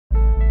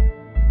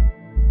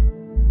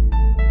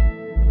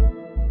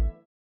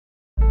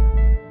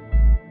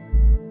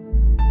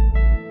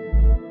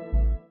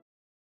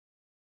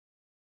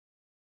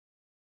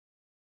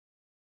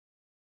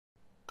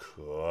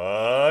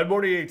Good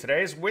morning.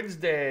 Today is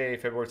Wednesday,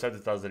 February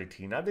 7th,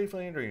 2018. I'm Dave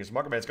Landry. As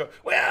market minutes go,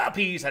 well,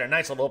 P's had a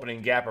nice little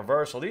opening gap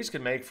reversal. These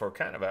can make for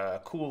kind of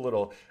a cool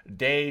little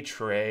day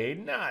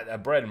trade. Not a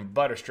bread and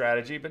butter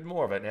strategy, but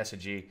more of an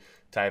S&G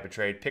type of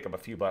trade. Pick up a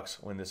few bucks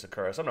when this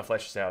occurs. I'm going to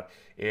flesh this out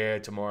in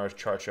tomorrow's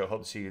chart show.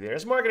 Hope to see you there.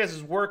 This market has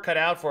his work cut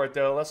out for it,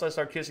 though. Let's not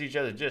start kissing each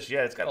other just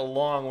yet. It's got a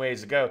long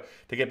ways to go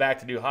to get back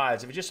to new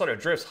highs. If it just sort of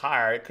drifts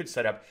higher, it could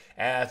set up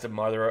as the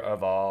mother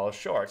of all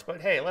shorts.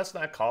 But hey, let's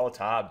not call a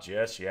top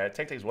just yet.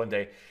 Take things one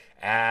day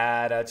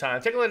at a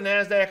time. Take a look at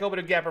NASDAQ. Open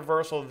a gap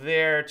reversal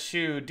there,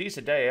 too.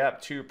 Decent day,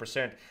 up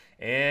 2%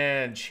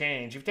 and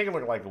change. If you take a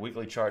look at like the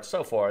weekly chart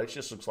so far, it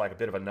just looks like a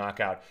bit of a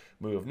knockout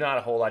move. Not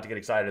a whole lot to get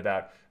excited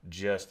about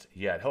just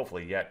yet.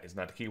 Hopefully yet is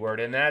not the key word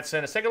in that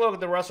sense. Take a look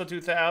at the Russell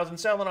 2000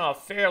 selling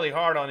off fairly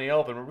hard on the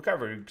open.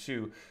 Recovery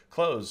to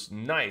close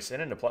nice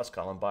and in the plus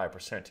column by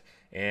 1%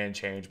 and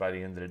change by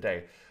the end of the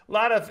day. A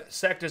lot of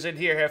sectors in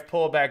here have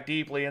pulled back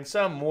deeply, and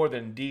some more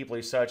than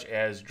deeply, such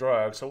as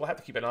drugs. So we'll have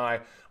to keep an eye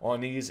on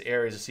these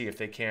areas to see if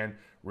they can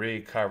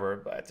recover.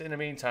 But in the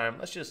meantime,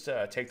 let's just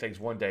take things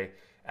one day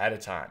at a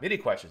time. Any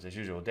questions, as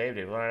usual, Dave,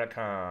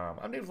 DaveLandry.com.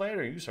 I'm Dave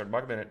Landry. You start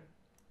Market Minute.